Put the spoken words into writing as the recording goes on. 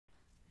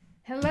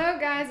Hello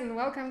guys and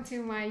welcome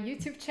to my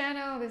YouTube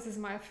channel. This is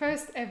my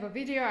first ever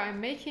video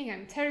I'm making.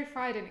 I'm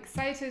terrified and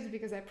excited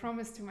because I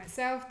promised to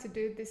myself to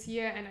do it this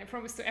year and I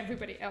promised to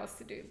everybody else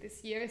to do it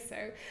this year,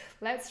 so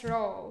let's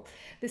roll.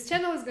 This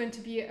channel is going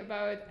to be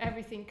about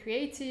everything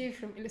creative,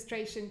 from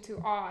illustration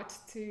to art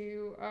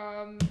to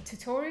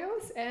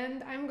tutorials,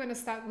 and I'm going to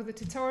start with a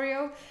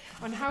tutorial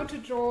on how to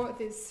draw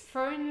this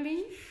fern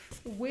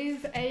leaf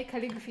with a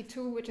calligraphy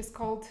tool which is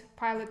called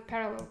Pilot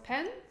Parallel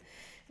Pen,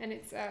 and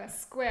it's a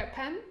square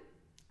pen.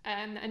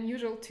 An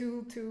unusual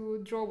tool to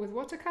draw with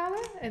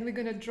watercolor, and we're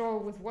gonna draw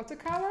with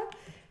watercolor.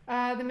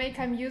 The make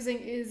I'm using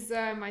is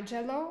my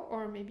Jello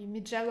or maybe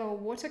Mijello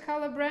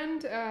watercolor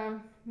brand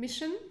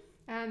Mission,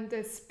 and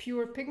it's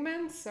pure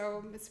pigment,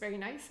 so it's very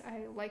nice.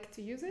 I like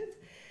to use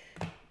it.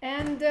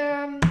 And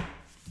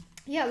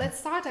yeah, let's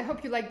start. I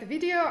hope you like the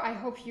video. I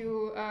hope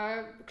you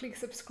click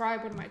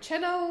subscribe on my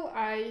channel.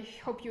 I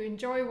hope you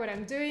enjoy what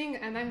I'm doing,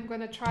 and I'm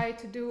gonna try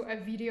to do a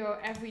video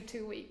every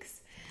 2 weeks.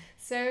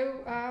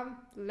 So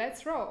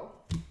let's roll.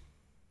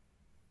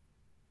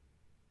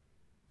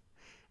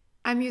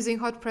 I'm using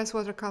hot press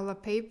watercolor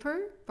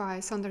paper by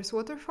Saunders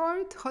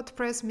Waterford. Hot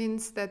press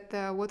means that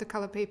the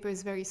watercolor paper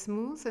is very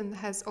smooth and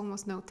has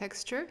almost no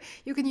texture.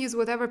 You can use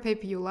whatever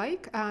paper you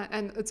like,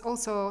 and it's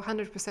also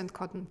 100%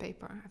 cotton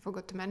paper. I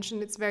forgot to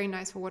mention, it's very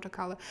nice for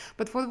watercolor.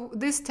 But for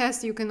this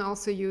test you can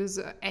also use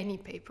any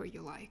paper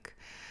you like.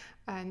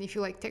 And if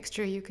you like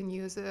texture, you can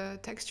use a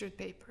textured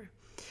paper.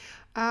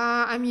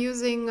 I'm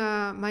using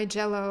my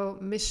Jello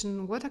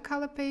Mission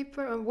watercolor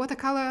paper,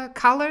 watercolor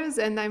colors,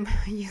 and I'm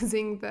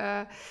using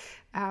the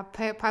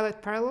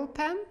Pilot Parallel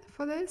Pen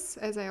for this,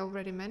 as I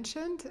already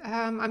mentioned.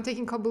 I'm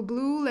taking cobalt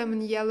blue, lemon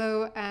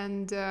yellow,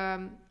 and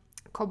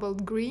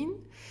cobalt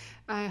green.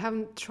 I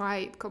haven't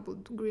tried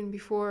cobalt green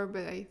before,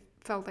 but I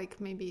felt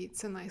like maybe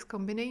it's a nice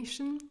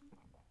combination.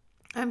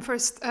 I'm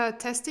first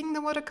testing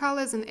the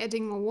watercolors and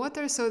adding more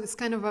water, so it's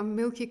kind of a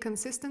milky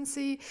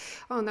consistency.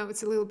 Oh, now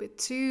it's a little bit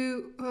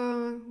too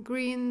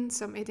green,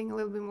 so I'm adding a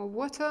little bit more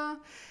water.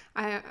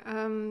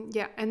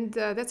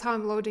 That's how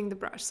I'm loading the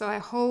brush. So I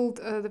hold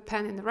the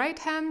pen in the right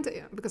hand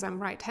because I'm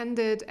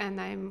right-handed, and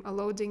I'm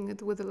loading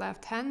it with the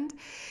left hand,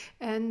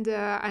 and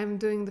I'm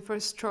doing the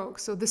first stroke.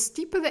 So the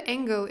steeper the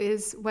angle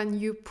is when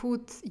you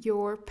put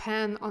your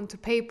pen onto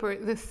paper,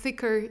 the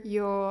thicker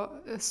your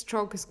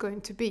stroke is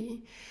going to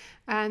be.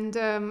 And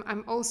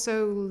I'm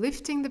also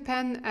lifting the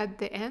pen at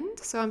the end,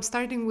 so I'm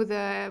starting with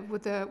a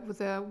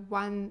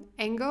one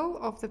angle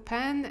of the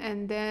pen,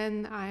 and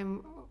then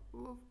I'm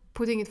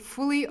putting it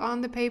fully on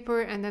the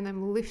paper, and then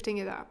I'm lifting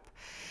it up.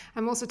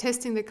 I'm also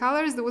testing the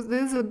colors.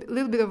 There's a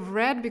little bit of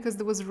red because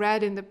there was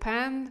red in the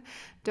pen.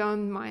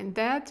 Don't mind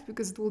that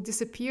because it will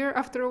disappear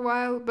after a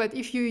while. But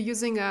if you're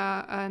using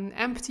an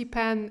empty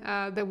pen,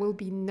 there will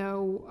be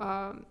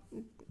no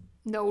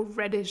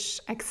reddish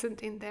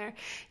accent in there.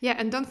 Yeah,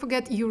 and don't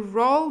forget, you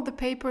roll the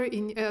paper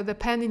in the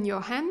pen in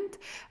your hand,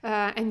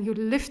 and you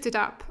lift it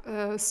up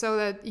so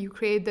that you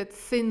create that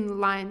thin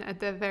line at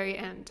the very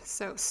end.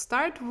 So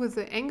start with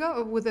the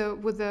angle, with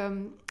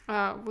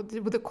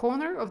the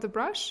corner of the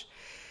brush.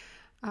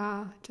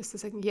 Just a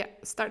second. Yeah,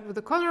 start with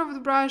the corner of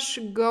the brush,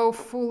 go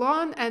full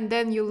on, and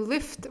then you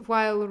lift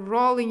while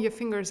rolling your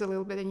fingers a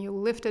little bit, and you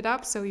lift it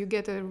up so you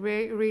get a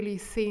really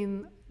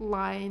thin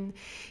line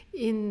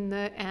in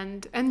the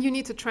end. And you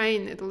need to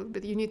train it a little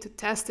bit. You need to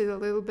test it a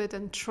little bit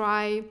and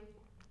try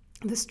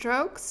the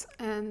strokes.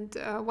 And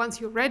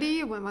once you're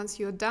ready, once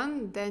you're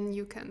done, then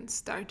you can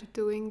start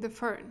doing the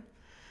fern.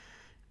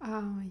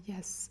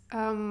 Yes,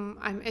 I'm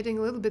adding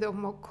a little bit of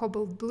more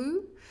cobalt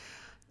blue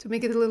to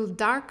make it a little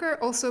darker,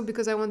 also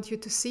because I want you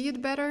to see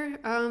it better.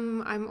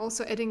 I'm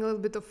also adding a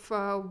little bit of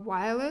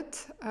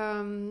violet.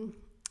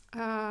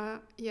 Yeah,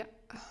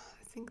 I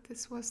think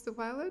this was the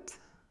violet.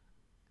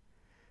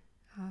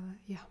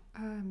 Yeah,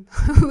 I'm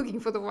looking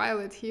for the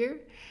violet here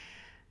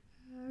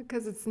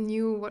because it's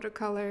new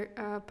watercolor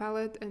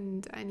palette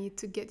and I need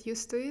to get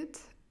used to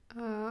it.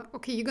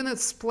 Okay, you're gonna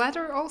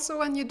splatter also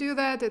when you do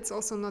that. It's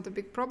also not a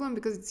big problem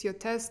because it's your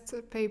test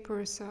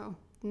paper, so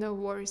no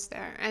worries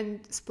there.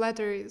 And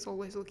splatter is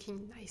always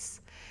looking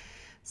nice.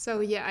 So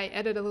yeah, I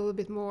added a little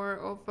bit more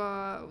of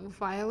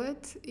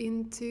violet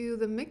into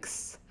the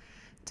mix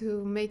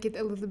to make it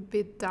a little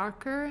bit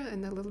darker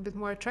and a little bit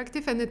more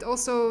attractive. And it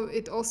also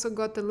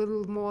got a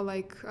little more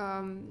like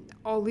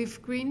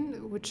olive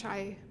green, which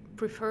I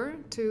prefer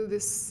to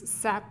this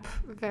sap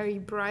very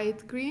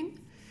bright green.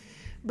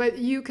 But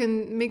you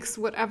can mix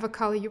whatever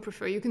color you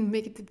prefer. You can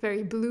make it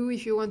very blue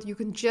if you want. You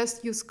can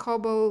just use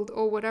cobalt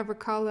or whatever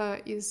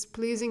color is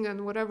pleasing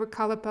and whatever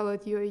color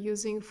palette you are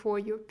using for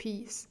your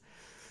piece.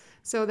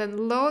 So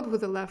then load with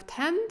the left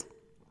hand.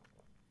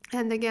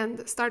 And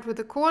again, start with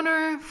the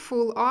corner,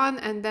 full on,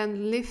 and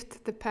then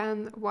lift the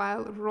pen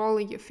while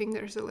rolling your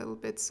fingers a little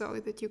bit so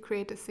that you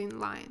create a thin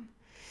line.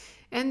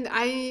 And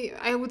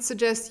I would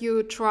suggest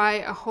you try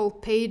a whole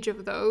page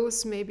of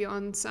those, maybe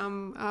on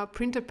some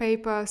printer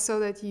paper, so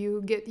that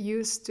you get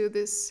used to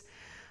this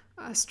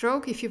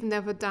stroke if you've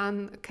never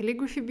done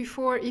calligraphy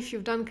before. If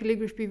you've done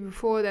calligraphy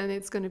before, then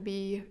it's going to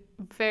be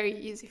very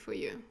easy for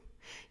you.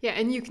 Yeah,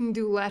 and you can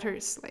do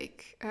letters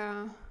like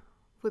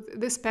with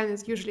this pen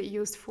is usually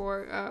used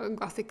for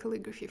Gothic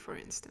calligraphy, for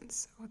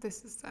instance. So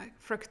this is like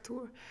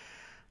Fraktur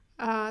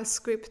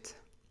script.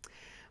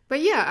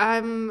 But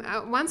yeah,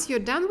 once you're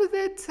done with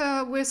it,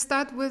 we'll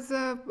start with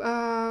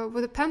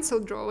a pencil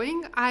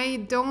drawing.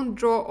 I don't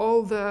draw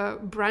all the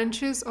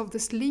branches of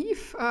this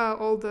leaf,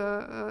 all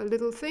the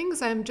little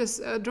things. I'm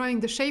just drawing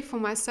the shape for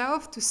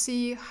myself to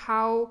see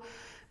how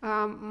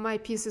my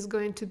piece is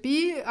going to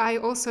be. I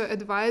also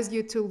advise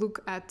you to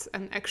look at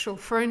an actual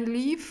fern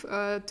leaf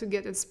to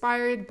get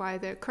inspired by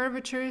the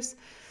curvatures.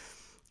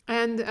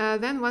 And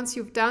then once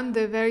you've done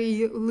the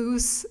very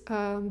loose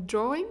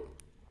drawing,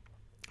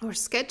 or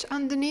sketch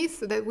underneath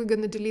that we're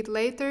going to delete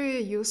later,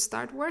 you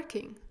start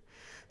working.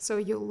 So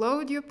you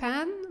load your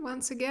pen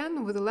once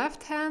again with the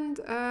left hand.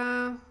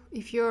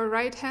 If you're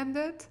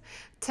right-handed,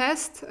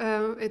 test.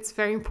 It's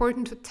very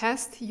important to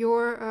test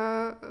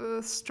your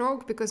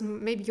stroke, because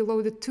maybe you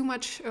loaded too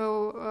much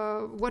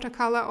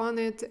watercolor on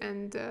it,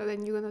 and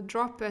then you're going to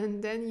drop, and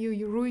then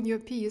you ruin your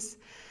piece.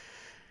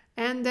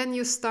 And then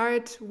you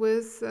start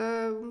with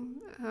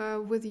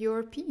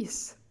your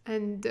piece.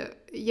 And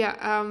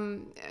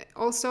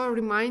also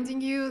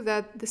reminding you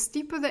that the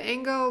steeper the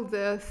angle,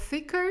 the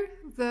thicker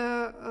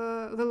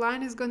the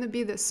line is going to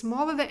be. The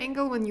smaller the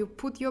angle when you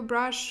put your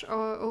brush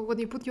or when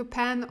you put your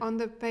pen on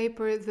the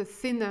paper, the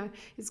thinner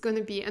it's going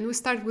to be. And we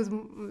start with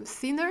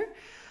thinner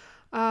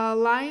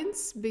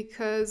lines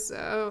because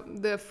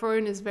the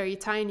fern is very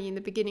tiny in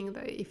the beginning.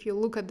 If you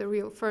look at the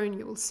real fern,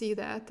 you will see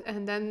that.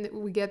 And then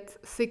we get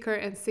thicker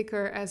and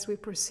thicker as we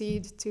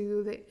proceed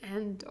to the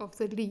end of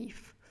the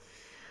leaf.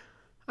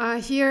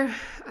 Here,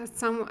 at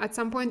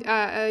some point,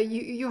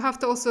 you have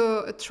to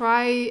also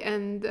try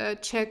and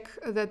check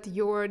that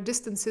your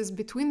distances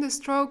between the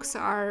strokes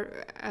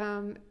are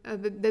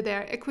that they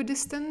are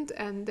equidistant,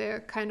 and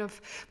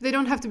they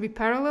don't have to be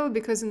parallel,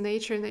 because in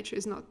nature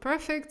is not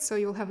perfect, so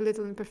you'll have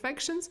little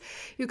imperfections.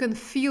 You can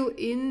fill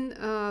in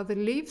the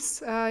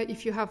leaves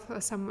if you have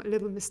some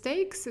little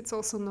mistakes. It's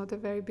also not a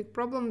very big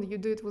problem. You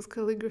do it with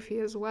calligraphy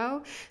as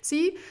well.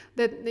 See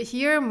that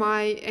here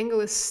my angle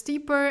is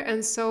steeper,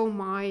 and so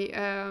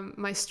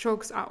my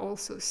strokes are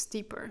also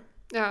thicker.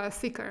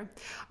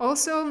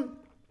 Also,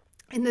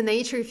 in the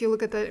nature, if you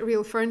look at the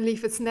real fern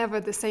leaf, it's never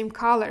the same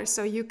color.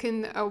 So you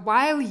can,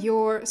 while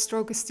your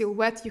stroke is still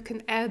wet, you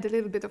can add a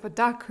little bit of a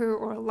darker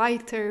or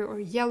lighter or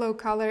yellow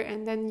color,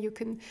 and then you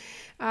can,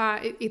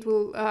 it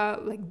will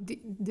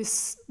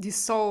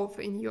dissolve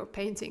in your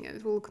painting, and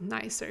it will look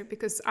nicer,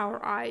 because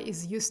our eye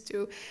is used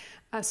to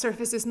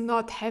surfaces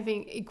not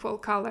having equal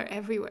color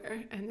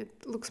everywhere, and it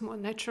looks more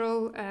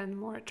natural and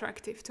more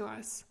attractive to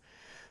us.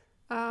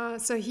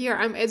 So here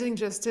I'm adding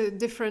just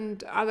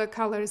different other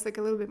colors, like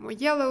a little bit more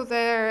yellow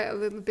there, a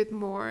little bit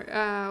more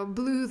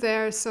blue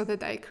there, so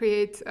that I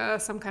create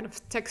some kind of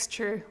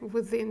texture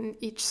within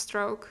each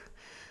stroke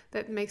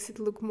that makes it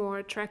look more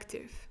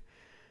attractive.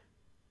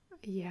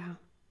 Yeah.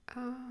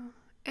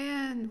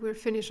 And we're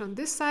finished on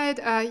this side.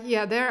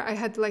 There I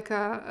had like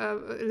a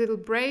little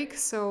break,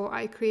 so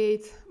I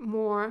create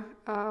more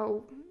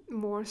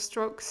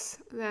strokes,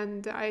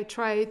 and I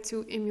try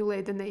to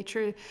emulate the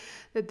nature,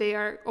 that they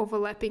are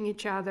overlapping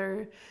each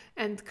other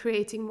and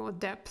creating more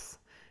depth.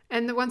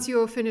 And once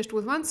you're finished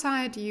with one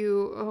side,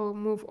 you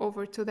move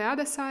over to the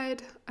other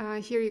side.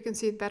 Here you can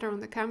see it better on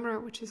the camera,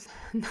 which is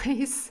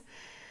nice.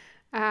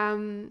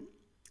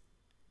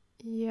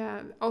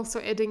 Also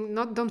adding,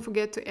 don't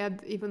forget to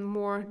add even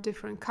more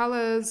different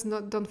colors.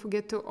 Don't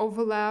forget to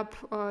overlap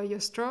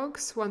your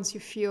strokes once you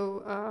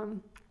feel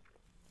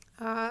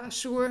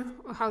sure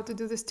how to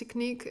do this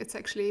technique. It's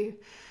actually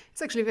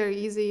very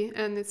easy,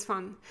 and it's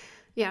fun.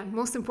 Yeah,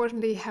 most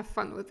importantly, have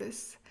fun with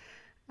this.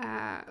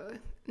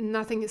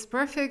 Nothing is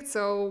perfect,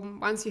 so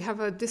once you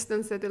have a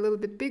distance that's a little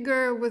bit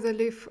bigger with a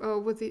leaf,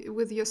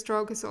 with your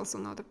stroke, is also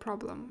not a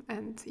problem.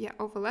 And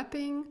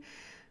overlapping.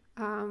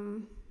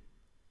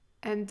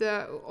 And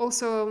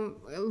also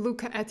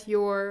look at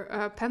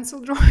your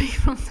pencil drawing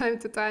from time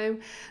to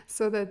time,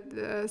 so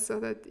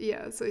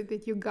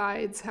that your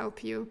guides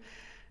help you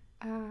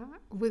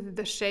with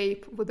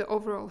the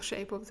overall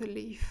shape of the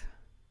leaf.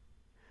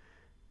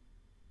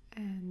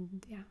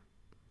 And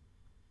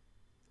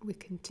we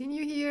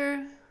continue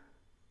here.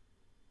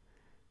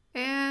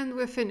 And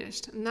we're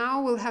finished.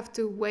 Now we'll have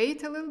to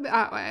wait a little bit.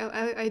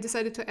 I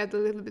decided to add a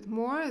little bit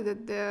more,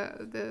 that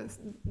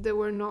they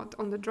were not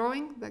on the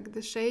drawing, like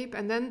the shape.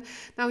 And then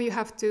now you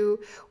have to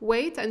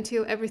wait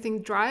until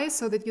everything dries,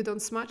 so that you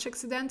don't smudge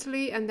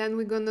accidentally. And then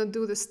we're gonna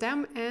do the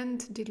stem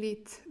and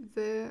delete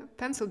the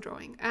pencil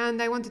drawing. And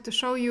I wanted to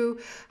show you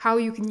how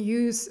you can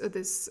use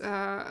this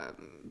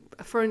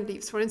fern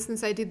leaves. For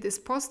instance, I did this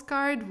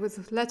postcard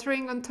with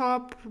lettering on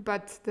top,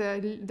 but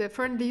the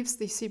fern leaves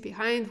you see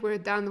behind were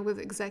done with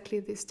exactly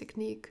this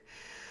technique.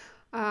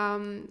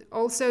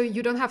 Also,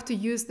 you don't have to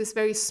use this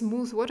very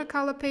smooth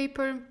watercolor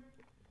paper.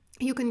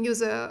 You can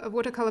use a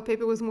watercolor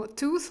paper with more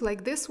tooth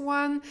like this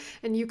one,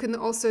 and you can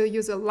also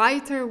use a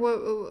lighter,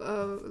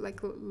 like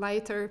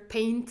lighter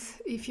paint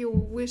if you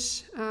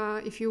wish,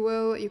 if you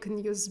will. You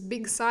can use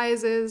big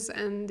sizes,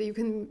 and you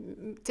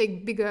can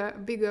take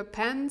bigger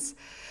pens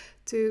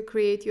to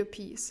create your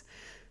piece.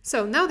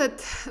 So now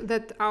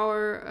that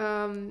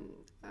our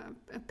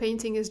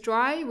painting is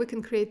dry, we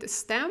can create a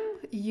stem.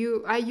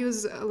 I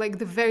use like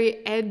the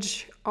very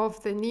edge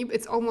of the nib.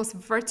 It's almost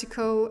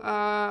vertical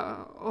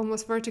on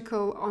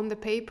the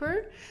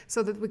paper,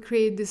 so that we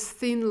create this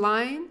thin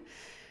line,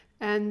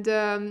 and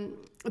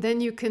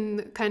then you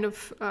can kind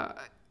of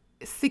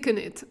thicken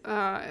it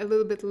a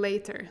little bit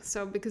later.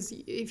 So because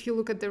if you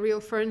look at the real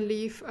fern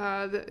leaf,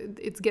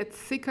 it gets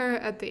thicker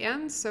at the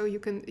end, so you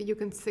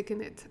can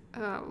thicken it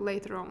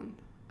later on.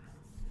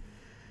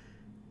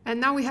 And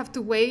now we have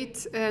to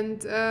wait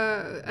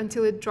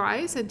until it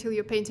dries, until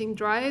your painting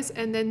dries,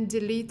 and then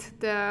delete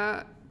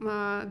the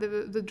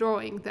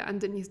drawing, the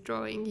underneath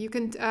drawing. You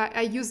can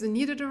I use the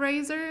kneaded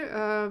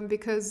eraser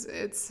because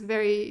it's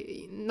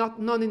very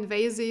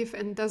non-invasive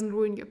and doesn't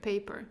ruin your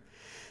paper.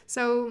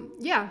 So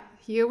yeah,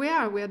 here we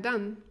are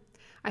done.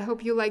 I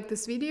hope you liked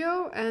this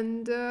video,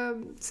 and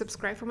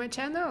subscribe for my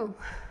channel.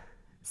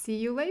 See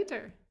you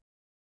later.